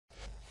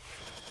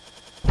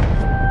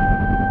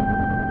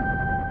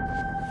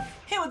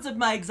up,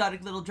 my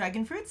exotic little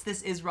dragon fruits?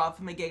 This is Rob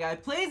from Gay Guy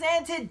Plays,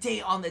 and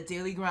today on The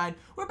Daily Grind,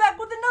 we're back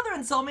with another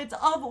installment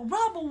of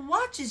Rob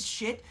Watches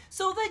Shit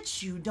so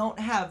that you don't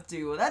have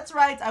to. That's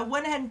right, I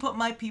went ahead and put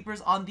my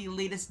peepers on the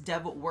latest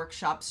dev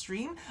workshop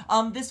stream.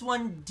 This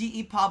one,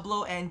 DE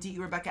Pablo and DE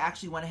Rebecca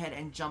actually went ahead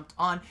and jumped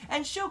on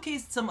and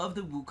showcased some of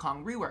the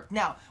Wukong rework.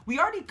 Now, we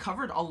already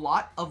covered a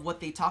lot of what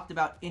they talked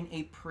about in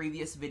a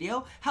previous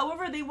video.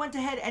 However, they went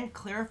ahead and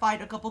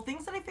clarified a couple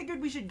things that I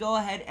figured we should go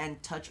ahead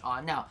and touch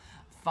on. Now,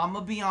 if I'm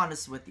gonna be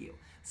honest with you,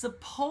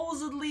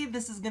 supposedly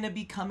this is gonna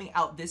be coming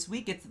out this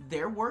week. It's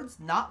their words,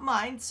 not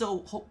mine, so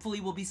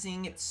hopefully we'll be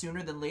seeing it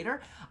sooner than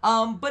later.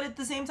 But at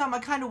the same time, I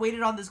kind of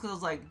waited on this because I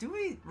was like, do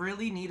we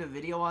really need a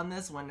video on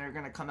this when they're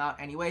gonna come out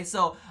anyway?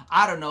 So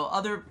I don't know,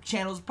 other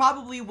channels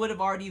probably would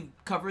have already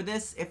covered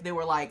this if they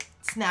were like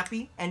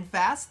snappy and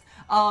fast.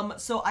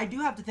 So I do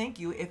have to thank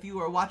you if you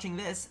are watching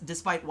this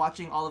despite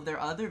watching all of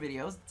their other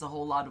videos. It's a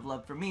whole lot of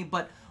love for me,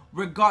 but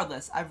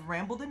regardless, I've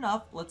rambled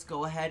enough. Let's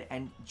go ahead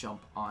and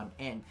jump on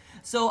in.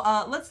 So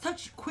let's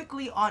touch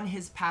quickly on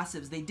his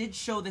passives. They did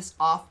show this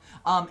off,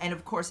 and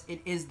of course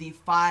it is the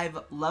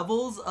 5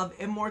 levels of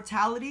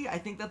immortality. I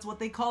think that's what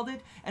they called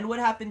it. And what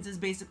happens is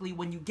basically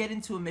when you get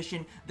into a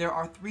mission, there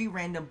are 3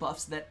 random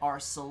buffs that are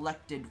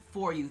selected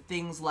for you.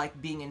 Things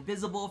like being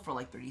invisible for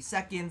like 30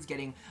 seconds,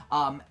 getting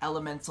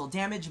elemental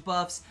damage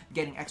buffs,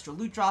 getting extra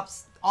loot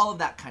drops, all of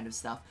that kind of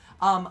stuff.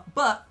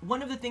 But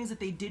one of the things that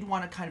they did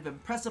want to kind of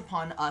impress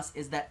upon us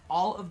is that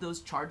all of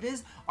those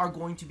charges are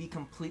going to be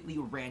completely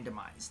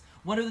randomized.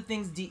 One of the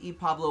things DE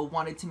Pablo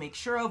wanted to make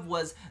sure of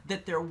was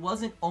that there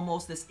wasn't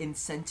almost this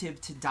incentive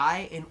to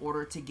die in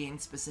order to gain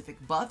specific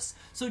buffs.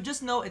 So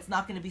just know it's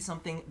not going to be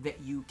something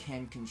that you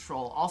can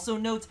control. Also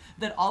note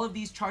that all of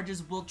these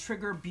charges will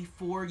trigger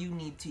before you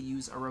need to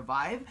use a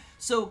revive.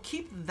 So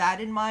keep that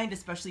in mind,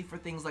 especially for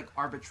things like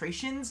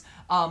arbitrations.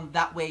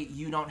 That way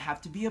you don't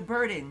have to be a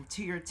burden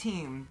to your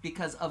team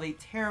because of a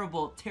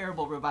terrible,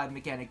 terrible revive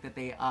mechanic that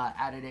they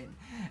added in.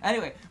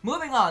 Anyway,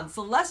 moving on.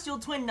 Celestial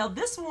Twin. Now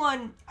this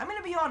one, I'm going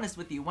to be honest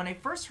with you, when I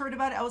first heard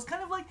about it, I was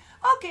kind of like,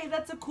 okay,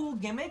 that's a cool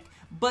gimmick,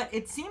 but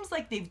it seems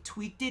like they've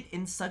tweaked it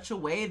in such a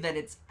way that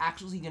it's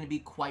actually going to be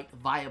quite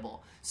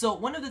viable. So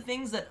one of the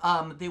things that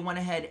they went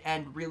ahead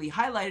and really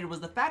highlighted was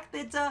the fact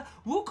that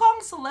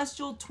Wukong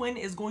Celestial Twin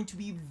is going to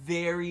be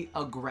very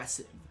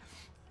aggressive.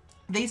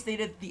 They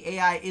stated the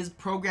AI is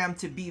programmed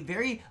to be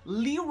very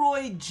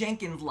Leroy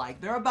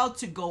Jenkins-like. They're about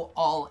to go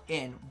all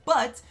in.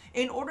 But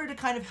in order to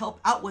kind of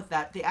help out with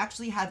that, they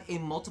actually have a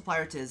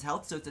multiplier to his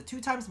health. So it's a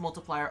 2x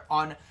multiplier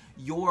on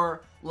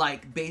your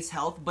like base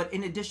health, but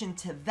in addition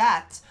to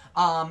that,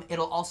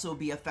 it'll also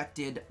be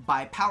affected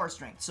by power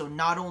strength. So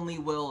not only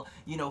will,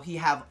 you know, he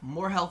have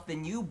more health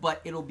than you,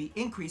 but it'll be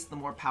increased the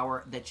more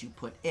power that you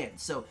put in.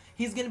 So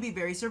he's going to be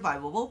very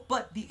survivable.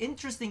 But the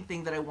interesting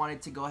thing that I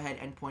wanted to go ahead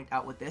and point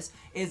out with this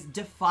is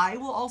Defy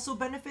will also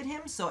benefit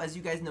him. So as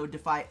you guys know,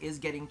 Defy is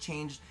getting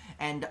changed,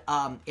 and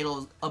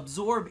it'll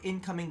absorb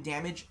incoming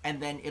damage, and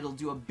then it'll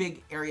do a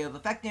big area of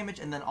effect damage,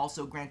 and then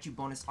also grant you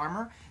bonus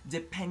armor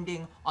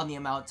depending on the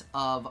amount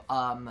of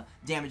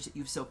damage that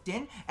you've soaked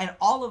in. And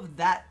all of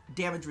that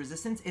damage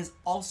resistance is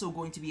also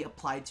going to be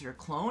applied to your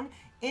clone.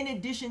 In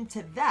addition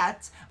to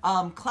that,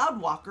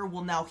 Cloudwalker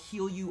will now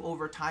heal you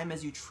over time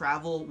as you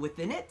travel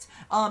within it,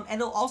 and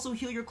it'll also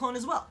heal your clone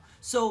as well.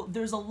 So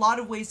there's a lot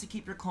of ways to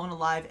keep your clone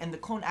alive, and the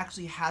clone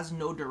actually has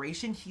no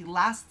duration. He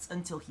lasts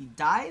until he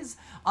dies.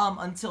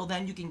 Until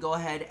then, you can go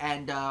ahead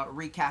and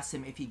recast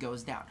him if he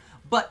goes down.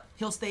 But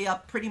he'll stay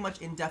up pretty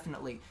much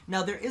indefinitely.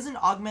 Now, there is an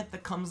augment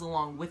that comes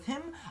along with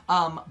him,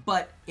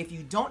 but if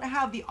you don't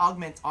have the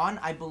augment on,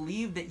 I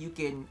believe that you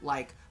can,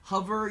 like,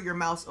 hover your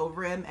mouse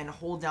over him and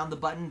hold down the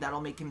button.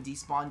 That'll make him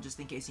despawn just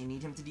in case you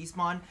need him to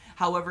despawn.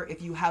 However,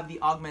 if you have the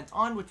augment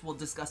on, which we'll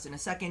discuss in a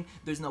second,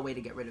 there's no way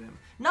to get rid of him.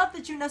 Not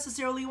that you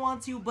necessarily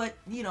want to, but,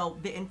 you know,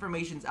 the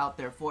information's out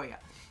there for you.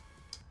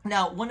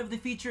 Now, one of the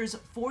features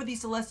for the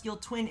Celestial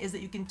Twin is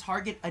that you can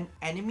target an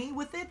enemy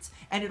with it,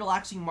 and it'll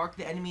actually mark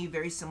the enemy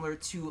very similar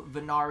to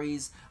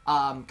Venari's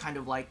kind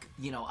of like,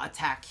 you know,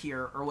 attack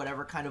here or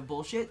whatever kind of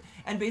bullshit.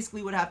 And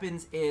basically what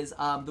happens is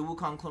the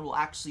Wukong clone will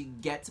actually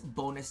get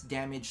bonus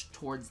damage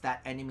towards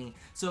that enemy.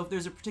 So if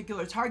there's a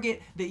particular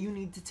target that you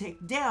need to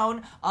take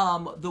down,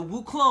 the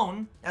Wu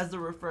clone, as they're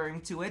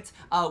referring to it,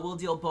 will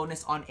deal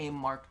bonus on a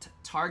marked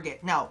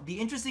target. Now, the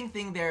interesting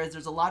thing there is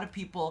there's a lot of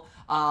people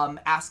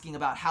asking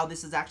about how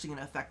this is actually going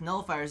to affect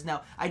nullifiers.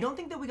 Now, I don't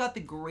think that we got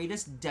the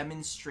greatest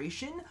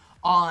demonstration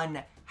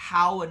on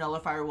how a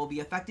nullifier will be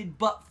affected,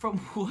 but from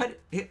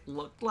what it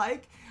looked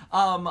like,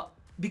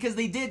 because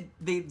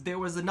there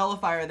was a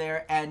nullifier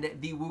there and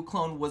the Wu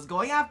clone was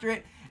going after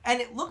it, and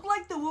it looked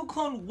like the Wu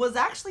clone was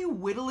actually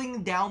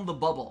whittling down the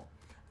bubble.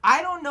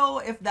 I don't know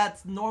if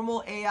that's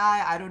normal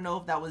AI, I don't know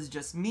if that was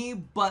just me,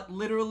 but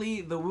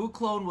literally the Wu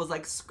clone was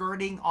like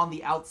skirting on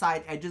the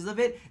outside edges of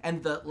it,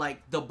 and the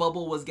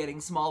bubble was getting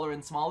smaller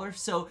and smaller,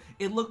 so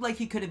it looked like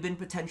he could have been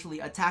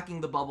potentially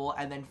attacking the bubble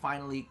and then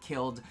finally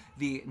killed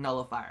the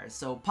nullifier.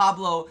 So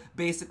Pablo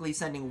basically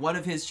sending one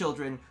of his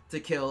children to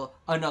kill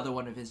another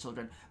one of his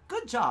children.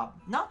 Good job.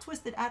 Not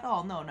twisted at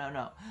all. No, no,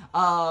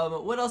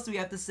 no. What else do we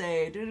have to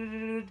say?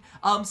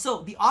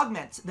 So the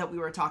augment that we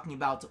were talking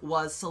about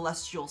was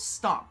Celestial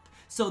Stomp.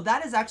 So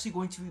that is actually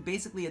going to be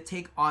basically a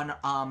take on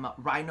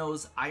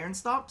Rhino's Iron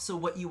Stomp. So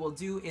what you will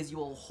do is you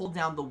will hold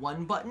down the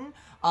 1 button,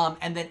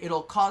 and then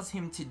it'll cause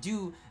him to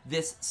do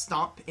this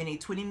stomp in a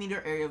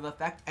 20-meter area of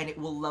effect, and it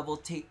will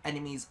levitate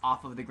enemies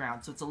off of the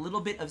ground. So it's a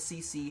little bit of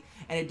CC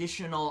and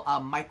additional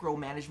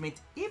micromanagement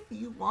if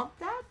you want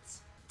that.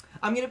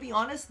 I'm gonna be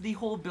honest, the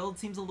whole build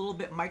seems a little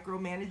bit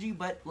micromanagey,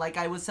 but like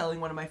I was telling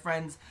one of my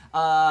friends,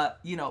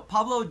 you know,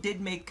 Pablo did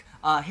make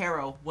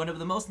Hero one of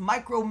the most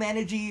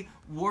micromanagey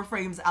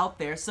Warframes out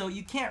there, so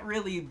you can't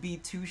really be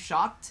too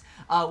shocked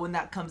when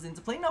that comes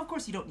into play. Now, of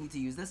course, you don't need to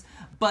use this,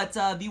 but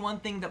the one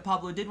thing that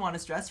Pablo did want to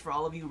stress for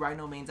all of you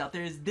Rhino mains out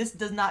there is this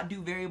does not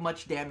do very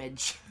much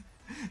damage.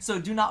 So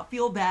do not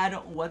feel bad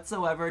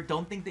whatsoever.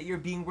 Don't think that you're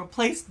being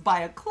replaced by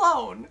a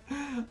clone.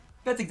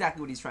 That's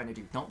exactly what he's trying to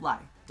do. Don't lie.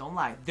 Don't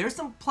lie. There's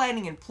some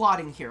planning and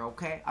plotting here,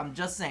 okay? I'm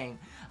just saying.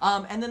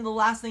 And then the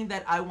last thing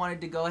that I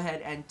wanted to go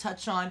ahead and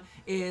touch on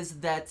is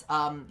that,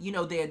 you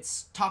know, they had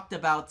talked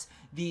about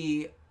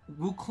the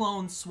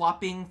Wukong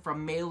swapping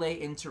from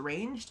melee into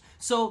ranged.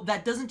 So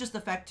that doesn't just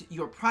affect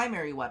your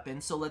primary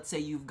weapon. So let's say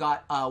you've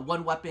got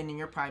one weapon in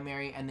your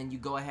primary, and then you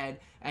go ahead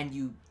and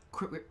you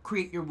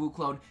create your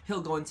Wukong.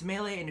 He'll go into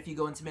melee, and if you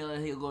go into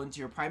melee, he'll go into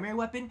your primary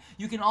weapon.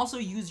 You can also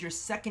use your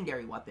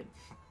secondary weapon.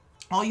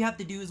 All you have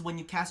to do is when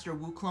you cast your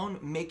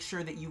Wukong, make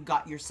sure that you've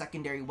got your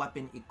secondary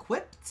weapon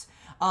equipped,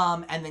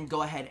 and then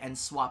go ahead and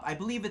swap. I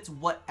believe it's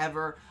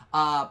whatever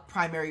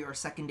primary or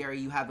secondary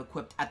you have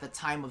equipped at the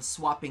time of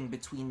swapping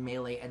between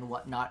melee and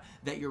whatnot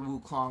that your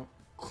Wukong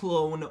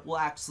clone will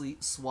actually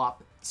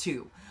swap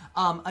to.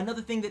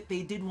 Another thing that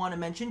they did want to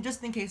mention,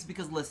 just in case,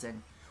 because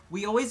listen,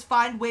 we always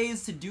find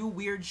ways to do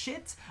weird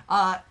shit.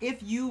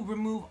 If you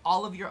remove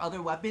all of your other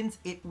weapons,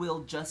 it will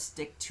just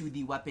stick to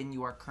the weapon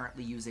you are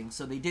currently using.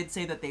 So they did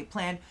say that they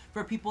planned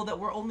for people that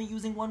were only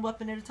using one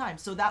weapon at a time.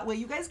 So that way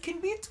you guys can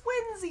be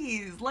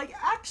twinsies, like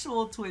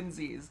actual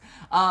twinsies.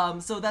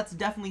 So that's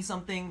definitely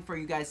something for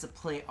you guys to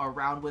play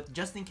around with,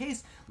 just in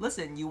case.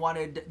 Listen, you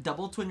wanted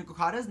double twin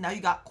Grakadas, now you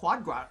got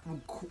quad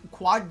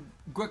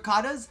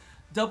Grakadas,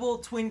 double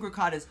twin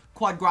Grakadas,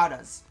 quad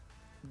Gradas.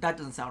 That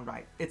doesn't sound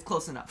right. It's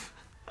close enough.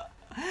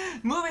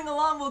 Moving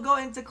along, we'll go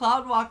into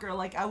Cloudwalker.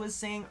 Like I was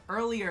saying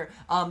earlier,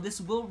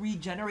 this will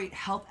regenerate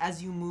health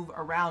as you move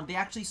around. They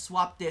actually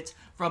swapped it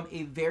from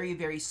a very,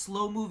 very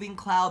slow-moving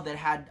cloud that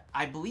had,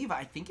 I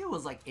think it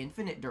was like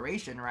infinite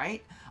duration,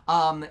 right?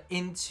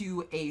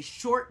 Into a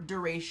short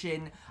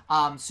duration,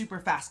 super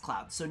fast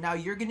cloud. So now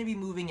you're going to be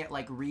moving at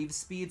like Reeve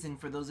speeds,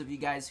 and for those of you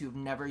guys who have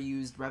never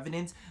used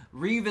Revenant,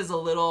 Reeve is a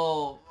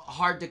little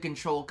hard to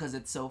control because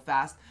it's so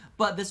fast.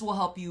 But this will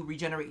help you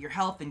regenerate your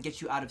health and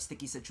get you out of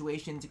sticky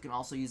situations. You can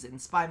also use it in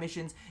spy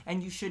missions,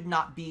 and you should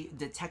not be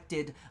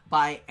detected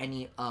by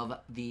any of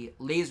the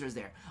lasers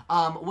there.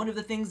 One of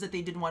the things that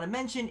they did want to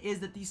mention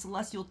is that the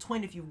Celestial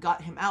Twin, if you've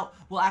got him out,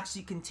 will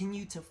actually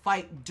continue to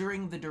fight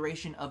during the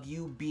duration of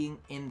you being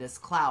in this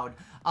cloud.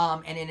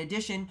 And in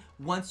addition,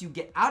 once you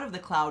get out of the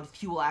cloud,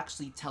 he will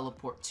actually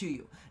teleport to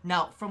you.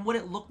 Now, from what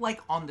it looked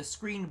like on the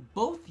screen,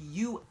 both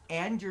you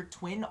and your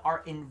twin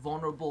are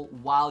invulnerable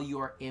while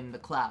you're in the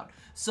cloud.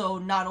 So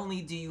not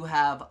only do you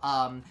have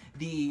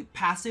the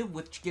passive,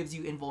 which gives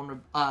you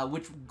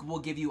which will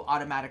give you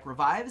automatic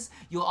revives,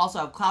 you'll also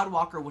have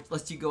Cloudwalker, which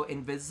lets you go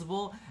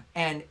invisible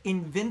and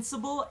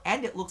invincible,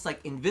 and it looks like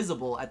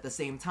invisible at the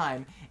same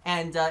time,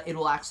 and it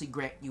will actually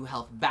grant you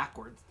health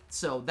backwards.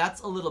 So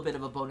that's a little bit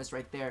of a bonus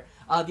right there.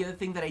 The other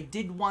thing that I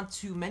did want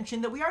to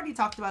mention that we already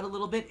talked about a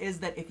little bit is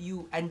that if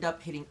you end up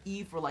hitting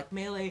E for like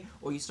melee,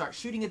 or you start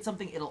shooting at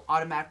something, it'll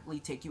automatically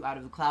take you out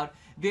of the cloud.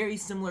 Very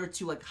similar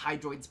to like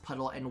Hydroid's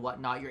Puddle and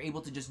whatnot. You're able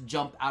to just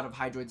jump out of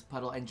Hydroid's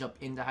Puddle and jump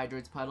into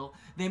Hydroid's Puddle.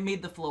 They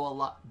made the flow a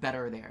lot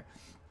better there.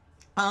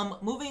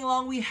 Moving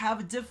along, we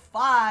have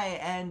Defy,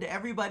 and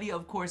everybody,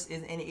 of course,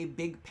 is in a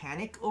big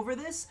panic over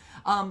this.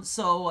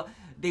 So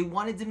they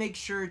wanted to make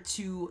sure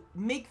to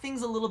make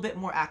things a little bit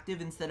more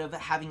active instead of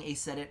having a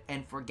set it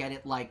and forget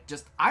it, like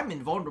just I'm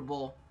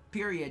invulnerable,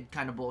 period,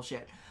 kind of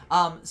bullshit.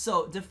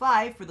 So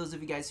Defy, for those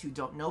of you guys who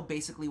don't know,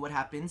 basically what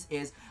happens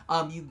is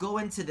you go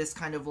into this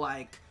kind of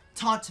like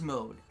taunt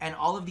mode, and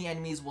all of the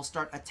enemies will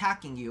start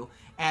attacking you,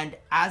 and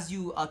as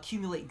you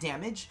accumulate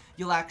damage,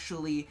 you'll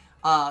actually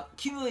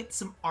accumulate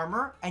some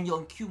armor, and you'll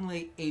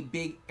accumulate a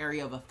big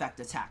area of effect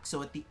attack.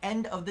 So at the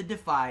end of the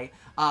Defy,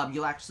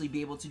 you'll actually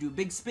be able to do a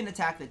big spin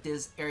attack that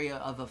does area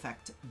of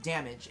effect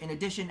damage. In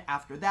addition,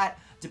 after that,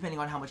 depending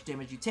on how much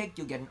damage you take,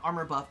 you'll get an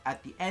armor buff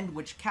at the end,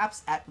 which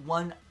caps at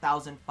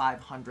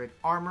 1,500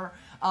 armor.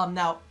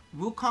 Now,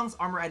 Wukong's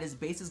armor at his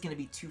base is going to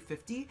be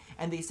 250,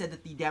 and they said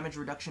that the damage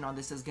reduction on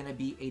this is going to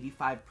be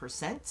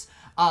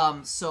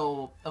 85%.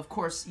 So, of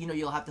course, you know,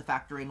 you'll have to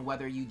factor in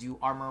whether you do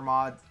armor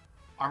mods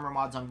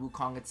on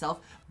Wukong itself,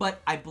 but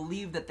I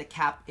believe that the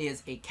cap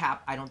is a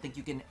cap. I don't think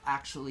you can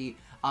actually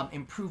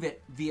improve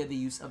it via the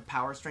use of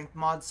power strength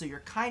mods, so you're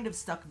kind of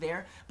stuck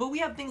there. But we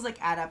have things like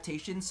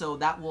adaptation, so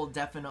that will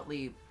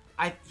definitely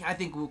I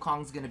think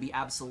Wukong's going to be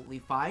absolutely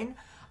fine.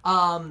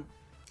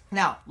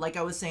 Now, like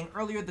I was saying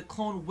earlier, the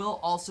clone will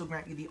also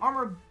grant you the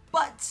armor,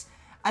 but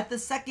at the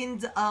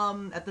second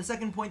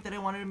point that I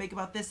wanted to make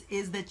about this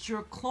is that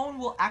your clone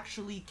will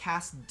actually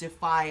cast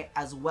Defy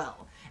as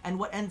well. And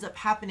what ends up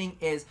happening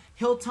is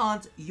he'll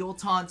taunt, you'll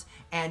taunt,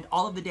 and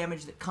all of the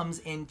damage that comes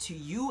into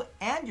you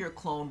and your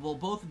clone will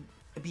both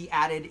be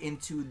added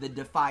into the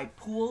Defy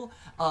pool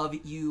of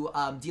you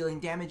dealing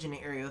damage in an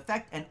area of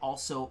effect and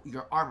also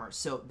your armor.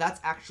 So that's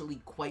actually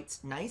quite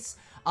nice.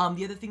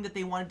 The other thing that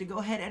they wanted to go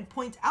ahead and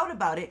point out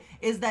about it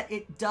is that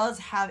it does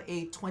have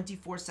a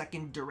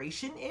 24-second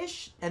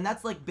duration-ish, and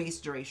that's like base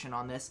duration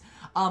on this,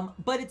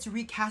 but it's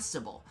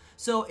recastable.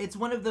 So it's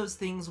one of those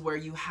things where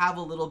you have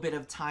a little bit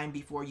of time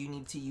before you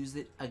need to use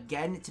it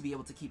again to be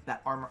able to keep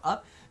that armor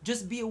up.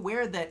 Just be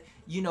aware that,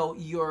 you know,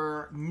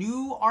 your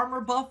new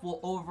armor buff will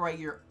override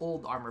your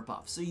old armor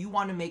buff. So you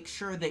want to make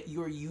sure that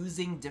you're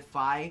using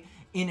Defy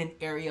in an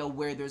area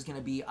where there's going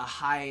to be a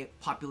high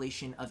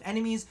population of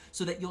enemies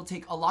so that you'll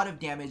take a lot of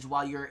damage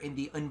while you're in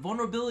the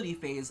invulnerability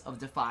phase of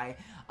Defy,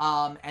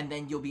 and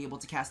then you'll be able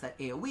to cast that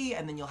AoE,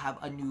 and then you'll have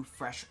a new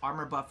fresh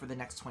armor buff for the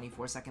next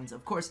 24 seconds.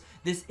 Of course,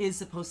 this is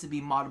supposed to be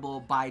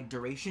moddable by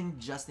duration,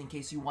 just in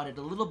case you wanted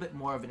a little bit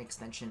more of an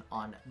extension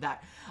on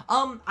that.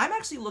 I'm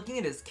actually looking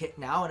at his kit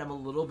now, and I'm a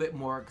little bit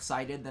more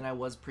excited than I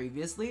was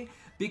previously,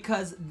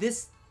 because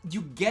this,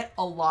 you get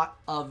a lot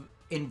of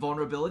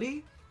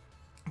invulnerability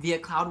via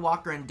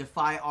Cloudwalker and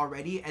Defy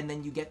already, and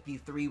then you get the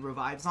 3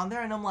 revives on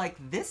there, and I'm like,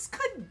 this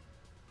could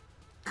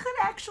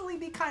actually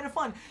be kind of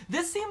fun.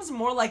 This seems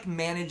more like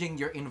managing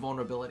your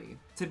invulnerability,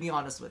 to be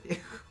honest with you.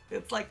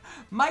 It's like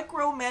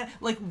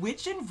like,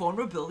 which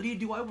invulnerability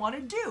do I want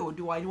to do?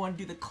 Do I want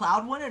to do the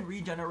cloud one and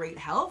regenerate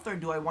health, or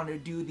do I want to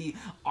do the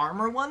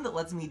armor one that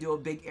lets me do a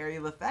big area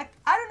of effect?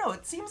 I don't know,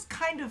 it seems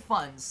kind of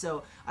fun,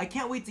 so I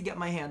can't wait to get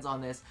my hands on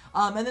this.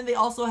 And then they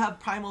also have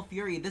Primal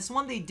Fury. This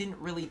one they didn't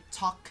really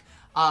talk,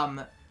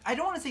 I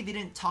don't want to say they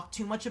didn't talk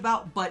too much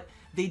about, but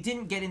they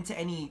didn't get into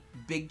any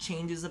big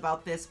changes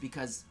about this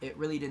because it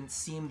really didn't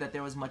seem that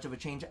there was much of a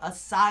change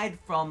aside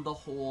from the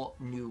whole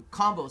new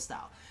combo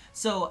style.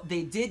 So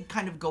they did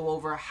kind of go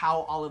over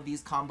how all of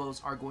these combos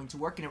are going to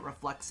work, and it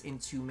reflects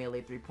into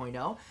Melee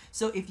 3.0.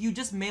 So if you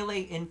just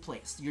melee in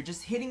place, you're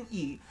just hitting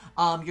E,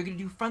 you're going to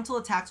do frontal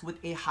attacks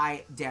with a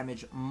high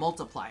damage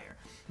multiplier.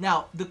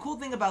 Now, the cool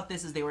thing about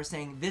this is they were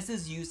saying this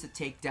is used to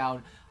take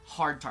down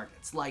hard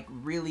targets, like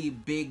really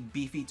big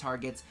beefy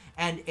targets,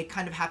 and it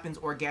kind of happens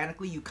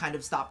organically. You kind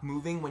of stop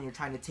moving when you're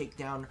trying to take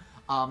down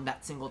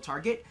that single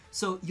target,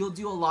 so you'll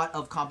do a lot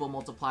of combo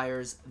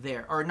multipliers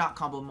there, or not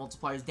combo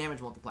multipliers, damage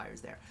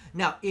multipliers there.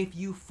 Now, if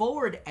you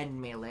forward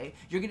and melee,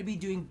 you're going to be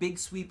doing big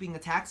sweeping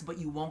attacks, but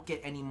you won't get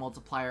any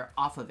multiplier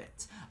off of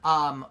it,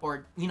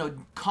 or, you know,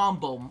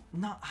 combo,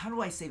 how do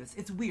I say this?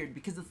 It's weird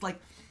because it's like,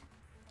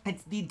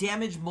 it's the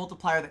damage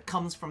multiplier that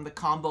comes from the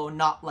combo,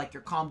 not like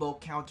your combo,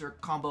 counter,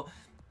 combo.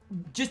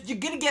 Just, you're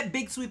gonna get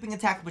big sweeping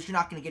attacks, but you're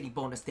not gonna get any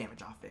bonus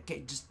damage off it,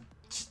 okay? Just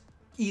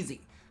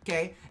easy,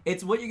 okay?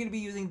 It's what you're gonna be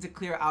using to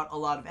clear out a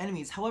lot of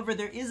enemies. However,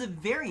 there is a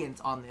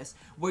variant on this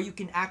where you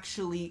can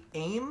actually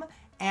aim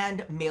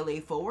and melee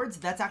forwards.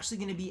 That's actually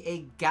going to be a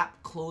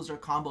gap closer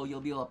combo.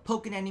 You'll be able to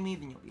poke an enemy,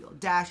 then you'll be able to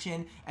dash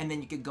in, and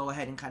then you could go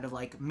ahead and kind of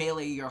like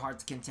melee your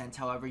heart's content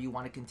however you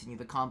want to continue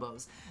the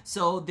combos.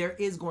 So there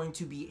is going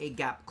to be a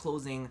gap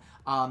closing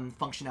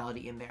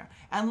functionality in there.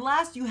 And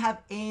last, you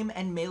have aim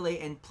and melee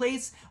in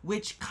place,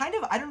 which kind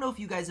of, I don't know if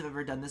you guys have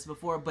ever done this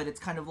before, but it's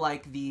kind of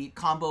like the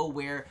combo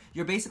where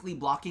you're basically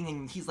blocking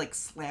and he's like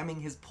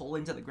slamming his pole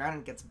into the ground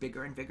and it gets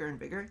bigger and bigger and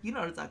bigger. You know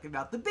what I'm talking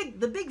about. The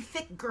big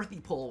thick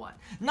girthy pole one.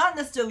 Not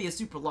necessarily a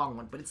super long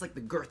one, but it's like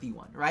the girthy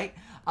one, right?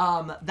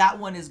 That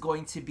one is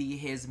going to be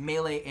his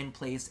melee in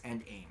place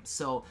and aim.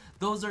 So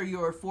those are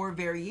your 4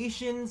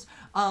 variations.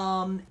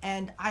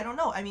 And I don't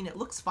know, I mean, it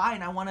looks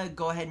fine. I want to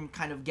go ahead and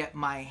kind of get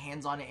my hands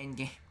on it in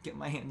game, get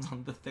my hands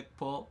on the thick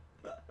pole.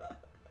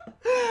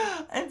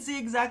 And see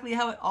exactly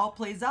how it all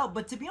plays out.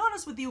 But to be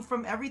honest with you,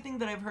 from everything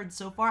that I've heard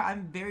so far,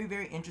 I'm very,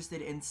 very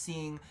interested in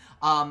seeing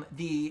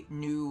the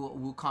new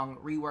Wukong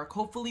rework.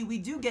 Hopefully we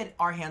do get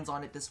our hands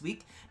on it this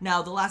week.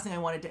 Now, the last thing I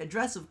wanted to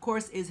address, of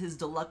course, is his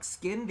deluxe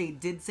skin. They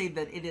did say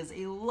that it is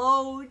a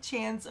low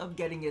chance of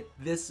getting it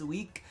this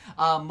week,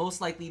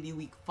 most likely the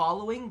week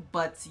following,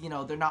 but, you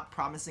know, they're not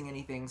promising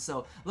anything.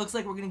 So, looks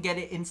like we're going to get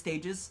it in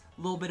stages.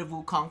 A little bit of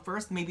Wukong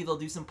first, maybe they'll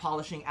do some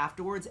polishing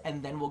afterwards,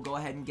 and then we'll go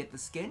ahead and get the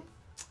skin.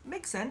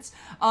 Makes sense.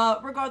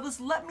 Regardless,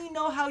 let me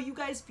know how you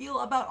guys feel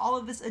about all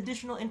of this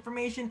additional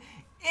information.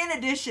 In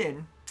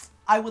addition,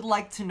 I would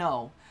like to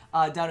know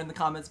down in the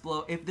comments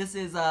below if this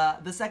is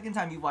the second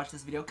time you've watched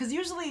this video, because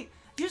usually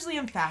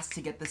I'm fast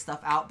to get this stuff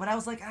out, but I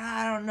was like,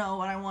 I don't know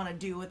what I want to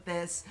do with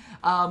this.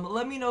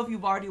 Let me know if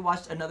you've already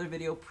watched another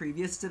video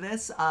previous to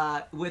this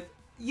with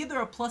either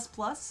a ++,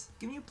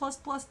 give me a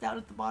 ++ down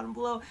at the bottom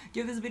below.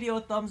 Give this video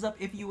a thumbs up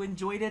if you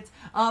enjoyed it.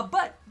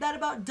 But that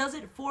about does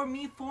it for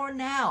me for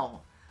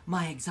now.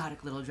 my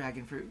exotic little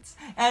dragon fruits.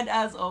 And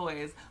as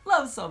always,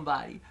 love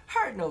somebody,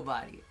 hurt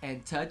nobody,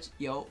 and touch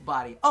your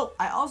body. Oh,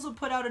 I also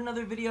put out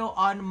another video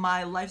on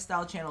my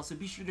lifestyle channel, so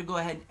be sure to go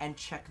ahead and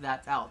check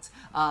that out.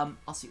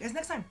 I'll see you guys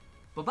next time.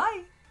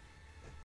 Bye-bye.